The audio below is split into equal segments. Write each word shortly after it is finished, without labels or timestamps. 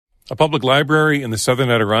A public library in the southern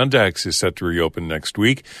Adirondacks is set to reopen next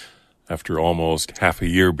week. After almost half a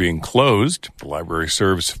year being closed, the library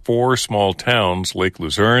serves 4 small towns, Lake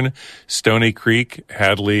Luzerne, Stony Creek,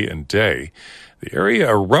 Hadley, and Day. The area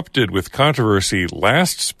erupted with controversy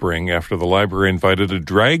last spring after the library invited a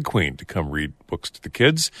drag queen to come read books to the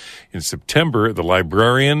kids. In September, the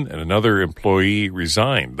librarian and another employee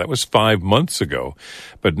resigned. That was 5 months ago.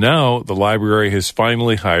 But now the library has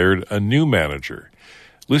finally hired a new manager.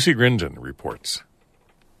 Lucy Grindon reports.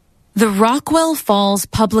 The Rockwell Falls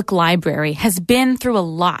Public Library has been through a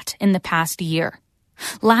lot in the past year.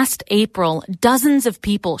 Last April, dozens of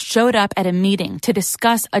people showed up at a meeting to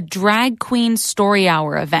discuss a drag queen story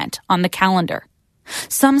hour event on the calendar.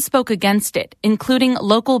 Some spoke against it, including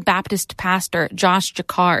local Baptist pastor Josh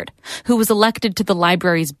Jacquard, who was elected to the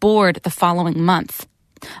library's board the following month.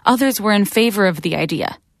 Others were in favor of the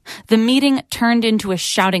idea. The meeting turned into a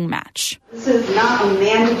shouting match. This is not a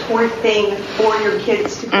mandatory thing for your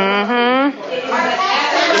kids to do.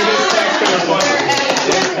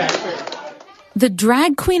 The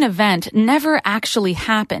drag queen event never actually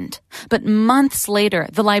happened, but months later,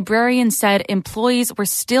 the librarian said employees were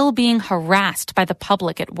still being harassed by the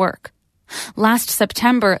public at work. Last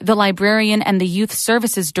September, the librarian and the youth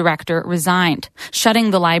services director resigned, shutting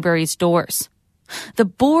the library's doors. The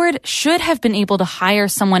board should have been able to hire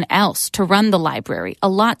someone else to run the library a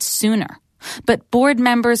lot sooner, but board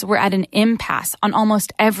members were at an impasse on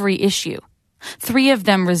almost every issue. 3 of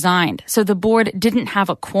them resigned, so the board didn't have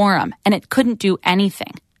a quorum, and it couldn't do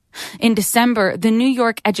anything. In December, the New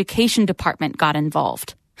York Education Department got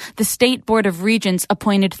involved. The State Board of Regents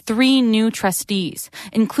appointed 3 new trustees,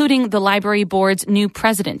 including the library board's new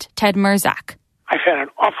president, Ted Merzak. I've had an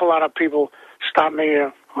awful lot of people stop me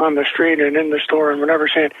on the street and in the store and whatever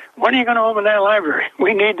saying, when are you going to open that library?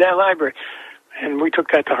 We need that library. And we took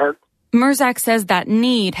that to heart. Merzak says that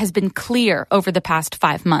need has been clear over the past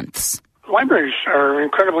 5 months. Libraries are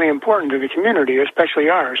incredibly important to the community, especially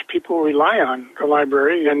ours. People rely on the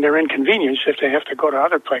library and they're inconvenienced if they have to go to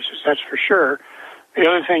other places, that's for sure. The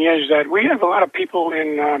other thing is that we have a lot of people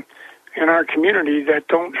in our community that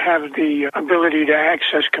don't have the ability to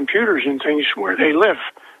access computers and things where they live.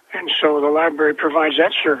 And so the library provides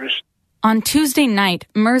that service. On Tuesday night,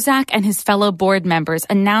 Merzak and his fellow board members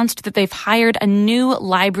announced that they've hired a new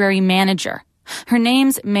library manager. Her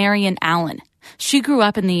name's Marian Allen. She grew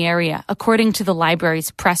up in the area, according to the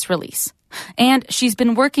library's press release. And she's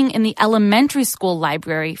been working in the elementary school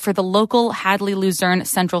library for the local Hadley Luzerne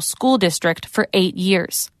Central School District for 8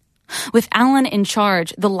 years. With Allen in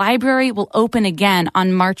charge, the library will open again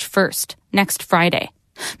on March 1st, next Friday,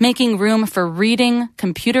 making room for reading,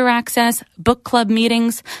 computer access, book club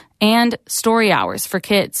meetings, and story hours for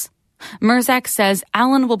kids. Merzak says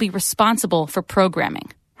Allen will be responsible for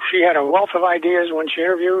programming. She had a wealth of ideas when she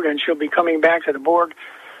interviewed, and she'll be coming back to the board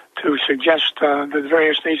to suggest the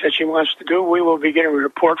various things that she wants to do. We will be getting a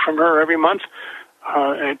report from her every month.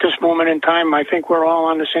 At this moment in time, I think we're all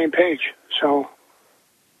on the same page. So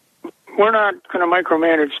we're not going to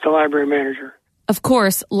micromanage the library manager. Of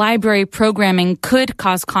course, library programming could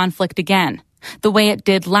cause conflict again, the way it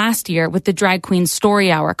did last year with the Drag Queen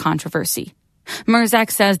Story Hour controversy.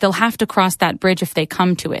 Merzak says they'll have to cross that bridge if they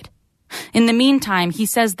come to it. In the meantime, he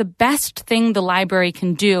says the best thing the library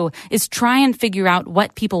can do is try and figure out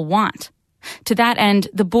what people want. To that end,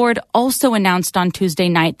 the board also announced on Tuesday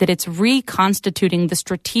night that it's reconstituting the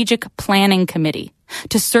Strategic Planning Committee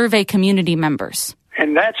to survey community members.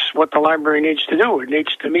 And that's what the library needs to do. It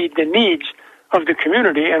needs to meet the needs of the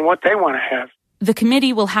community and what they want to have. The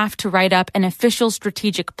committee will have to write up an official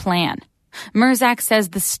strategic plan. Merzak says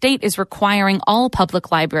the state is requiring all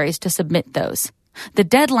public libraries to submit those. The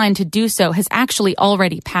deadline to do so has actually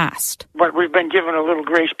already passed. But we've been given a little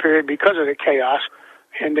grace period because of the chaos,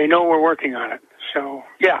 and they know we're working on it. So,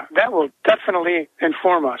 yeah, that will definitely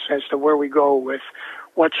inform us as to where we go with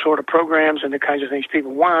what sort of programs and the kinds of things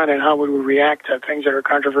people want and how we would react to things that are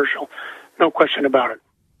controversial. No question about it.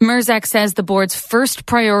 Merzak says the board's first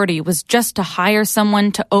priority was just to hire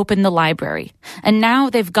someone to open the library, and now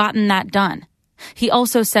they've gotten that done. He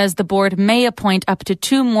also says the board may appoint up to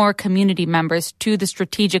 2 more community members to the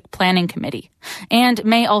Strategic Planning Committee and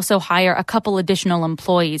may also hire a couple additional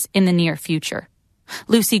employees in the near future.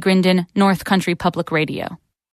 Lucy Grindon, North Country Public Radio.